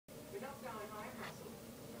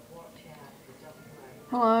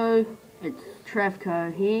Hello, it's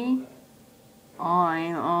Travco here. I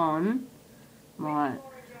am on my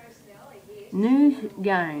new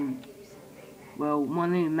game, well, my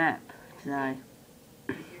new map today.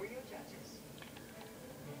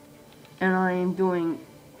 And I am doing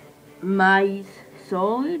maize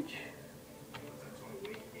silage.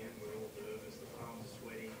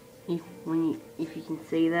 If you can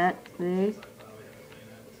see that there.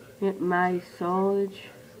 Yep, maize silage.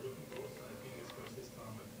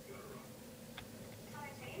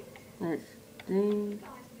 Let's do.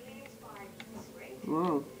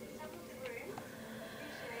 Whoa.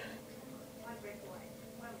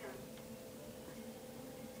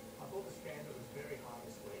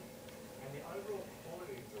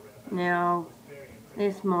 Now,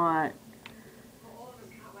 there's my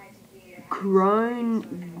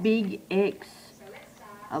Crone Big X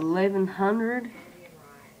 1100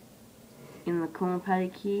 in the corn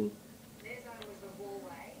paddock here.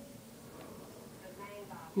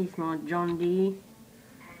 Here's my John Deere.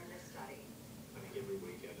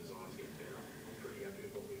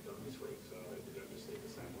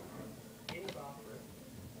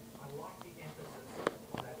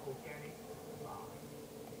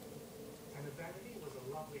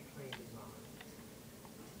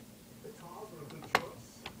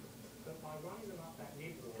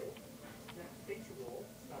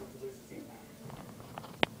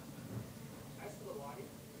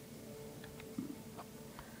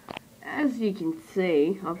 As you can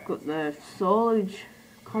see, I've got the silage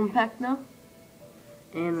compactor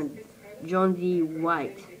and a John Deere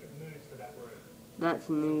weight. That's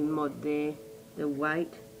a new mod there, the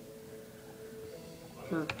weight.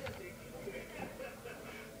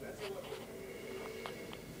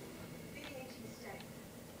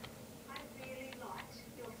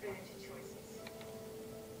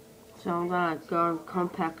 So I'm gonna go and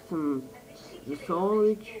compact the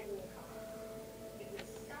silage.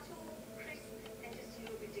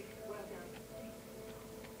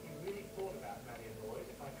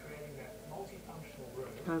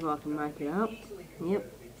 Hope I can make it up.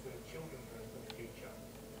 Yep.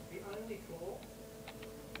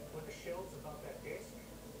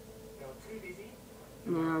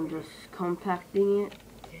 Now I'm just compacting it.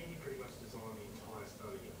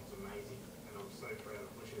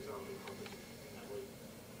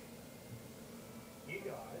 You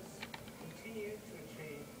guys continue to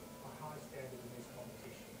achieve a high standard in this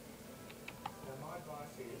competition. Now my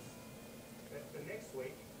advice is that for next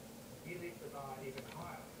week, you lift the bar even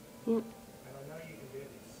higher. Yep. And I know you can do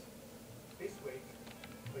this. This week,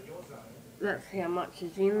 for your zone, that's how much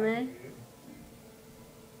is in there.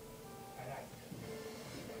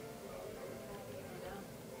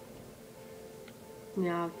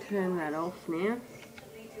 Now I'll turn that off now.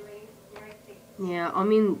 Now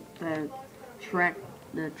I'm in the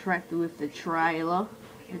tractor with the trailer.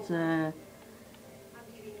 It's a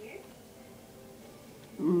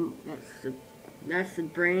that's the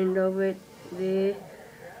brand of it there.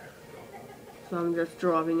 So I'm just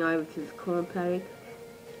driving over to the corn paddock.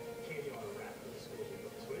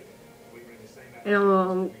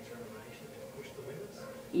 And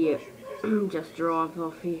yeah, just drive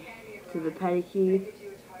off here to the paddock here.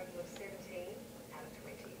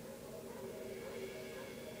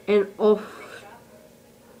 And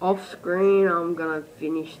off screen, I'm gonna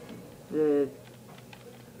finish the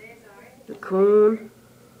corn.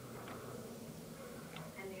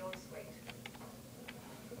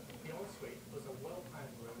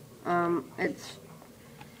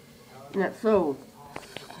 That's all.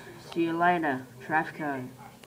 See you later, Travco.